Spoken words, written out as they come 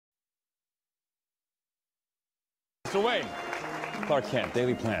So Wayne, Clark Kent,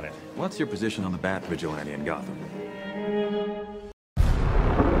 Daily Planet. What's your position on the Bat Vigilante in Gotham?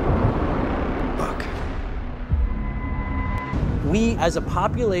 Buck. We, as a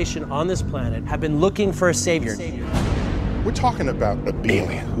population on this planet, have been looking for a savior. We're talking about a being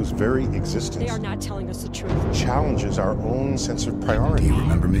whose very existence They are not telling us the truth. challenges our own sense of priority. Do you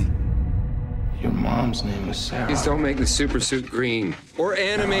remember me? Your mom's name was Sarah. Please don't make the super suit green or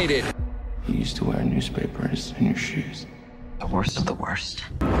animated. You used to wear newspapers in your shoes. The worst of the worst.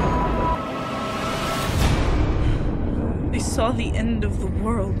 They saw the end of the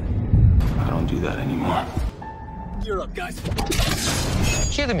world. I don't do that anymore. Gear up, guys.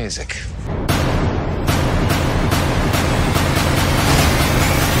 Cue the music.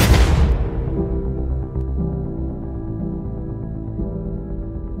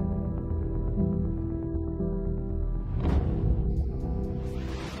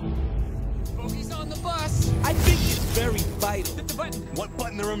 Bogey's on the bus. I think it's very vital. Hit the button. What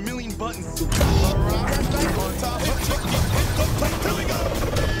button? There are a million buttons. Here we go.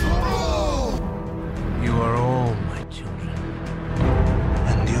 You are all my children.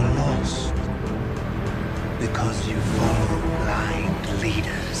 And you're lost. Because you follow blind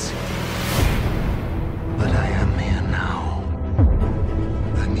leaders. But I am here now.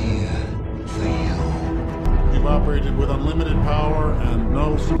 I'm here for you. You've operated with unlimited power and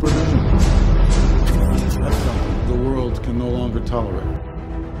no supervision. That's something the world can no longer tolerate.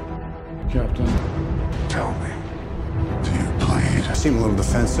 Captain. Tell me, do you bleed? I seem a little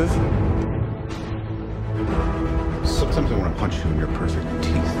defensive. Sometimes I want to punch you in your perfect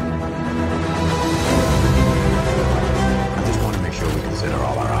teeth. I just want to make sure we consider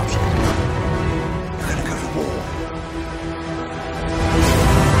all our options. You're gonna go to war.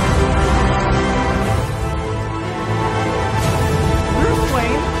 Bruce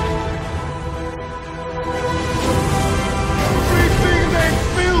Wayne. Everything they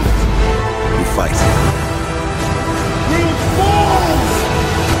built We fight. will fall!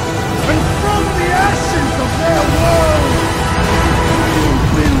 And from the ashes of their world, we'll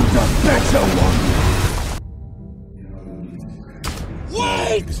build a better one.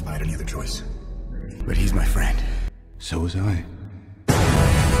 Wait! Despite any other choice. But he's my friend. So was I.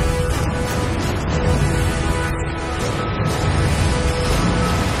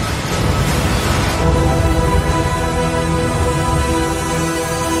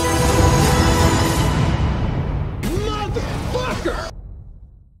 Motherfucker!